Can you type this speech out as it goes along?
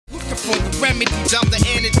for the remedies, I'm the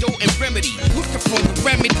antidote and remedy. Looking for the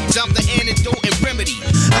remedies, I'm the antidote and remedy.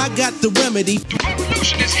 I got the remedy. The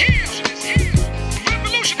revolution is here. The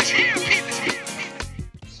revolution is here, people.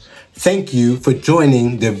 Thank you for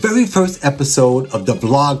joining the very first episode of the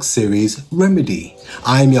vlog series Remedy.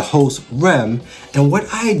 I am your host, Rem, and what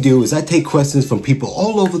I do is I take questions from people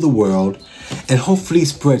all over the world and hopefully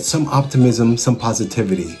spread some optimism, some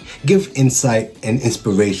positivity, give insight and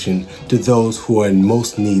inspiration to those who are in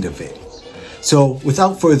most need of it. So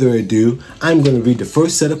without further ado, I'm going to read the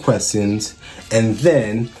first set of questions and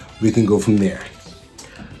then we can go from there.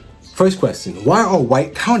 First question, why are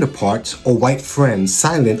white counterparts or white friends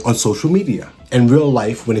silent on social media and real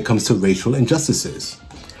life when it comes to racial injustices?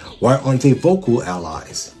 Why aren't they vocal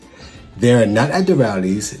allies? They're not at the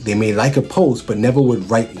rallies, they may like a post but never would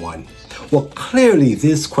write one. Well, clearly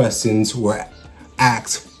these questions were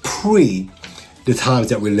asked pre the times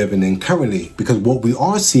that we're living in currently, because what we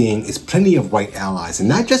are seeing is plenty of white allies, and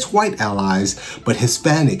not just white allies, but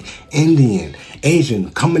Hispanic, Indian, Asian,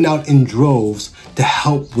 coming out in droves to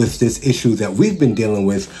help with this issue that we've been dealing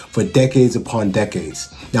with for decades upon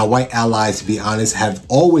decades. Now, white allies, to be honest, have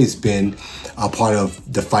always been a part of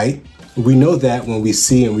the fight. We know that when we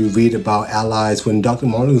see and we read about allies when Dr.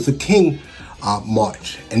 Martin Luther King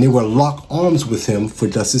marched, and they were locked arms with him for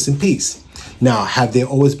justice and peace. Now, have they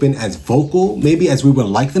always been as vocal, maybe as we would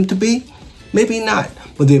like them to be? Maybe not,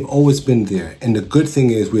 but they've always been there. And the good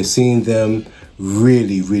thing is we're seeing them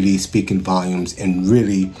really speaking volumes, and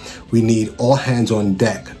really we need all hands on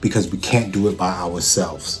deck because we can't do it by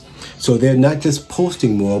ourselves. So they're not just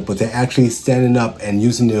posting more, but they're actually standing up and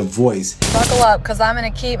using their voice. Buckle up, because I'm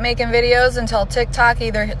going to keep making videos until TikTok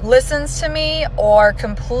either listens to me or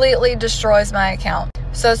completely destroys my account.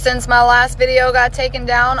 So since my last video got taken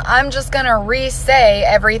down, I'm just going to re-say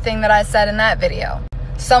everything that I said in that video.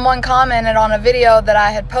 Someone commented on a video that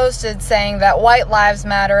I had posted saying that white lives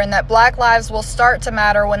matter and that black lives will start to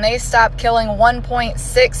matter when they stop killing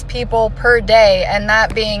 1.6 people per day, and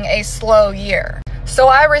that being a slow year. So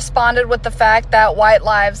I responded with the fact that white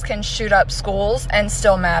lives can shoot up schools and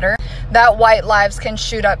still matter, that white lives can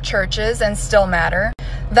shoot up churches and still matter,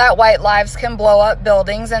 that white lives can blow up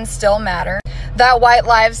buildings and still matter, that white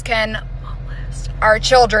lives can molest our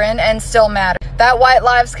children and still matter, that white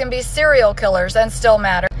lives can be serial killers and still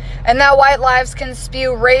matter, and that white lives can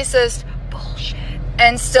spew racist bullshit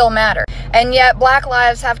and still matter. And yet black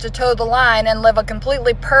lives have to toe the line and live a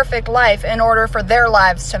completely perfect life in order for their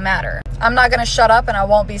lives to matter. I'm not going to shut up and I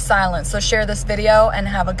won't be silent. So share this video and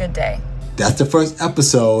have a good day. That's the first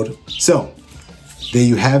episode. So there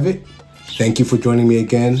you have it. Thank you for joining me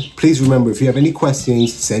again. Please remember, if you have any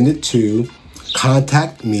questions, send it to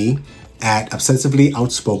contact me at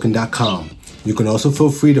obsessivelyoutspoken.com. You can also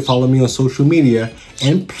feel free to follow me on social media,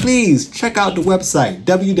 and please check out the website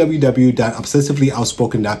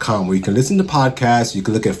www.obsessivelyoutspoken.com, where you can listen to podcasts, you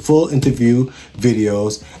can look at full interview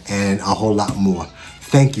videos, and a whole lot more.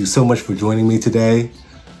 Thank you so much for joining me today.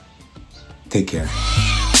 Take care.